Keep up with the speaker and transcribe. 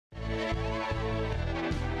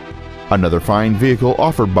Another fine vehicle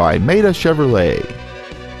offered by Maita Chevrolet.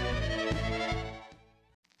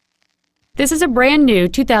 This is a brand new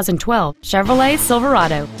 2012 Chevrolet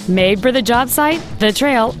Silverado, made for the job site, the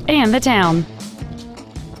trail, and the town.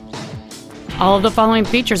 All of the following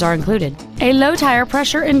features are included: a low tire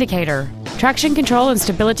pressure indicator, traction control and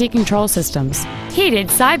stability control systems,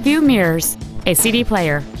 heated side view mirrors, a CD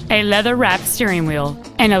player, a leather-wrapped steering wheel,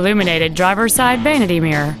 an illuminated driver's side vanity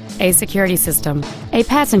mirror, a security system, a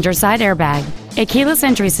passenger side airbag, a keyless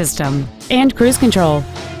entry system, and cruise control.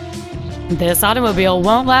 This automobile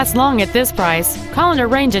won't last long at this price. Call and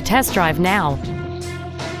arrange a test drive now.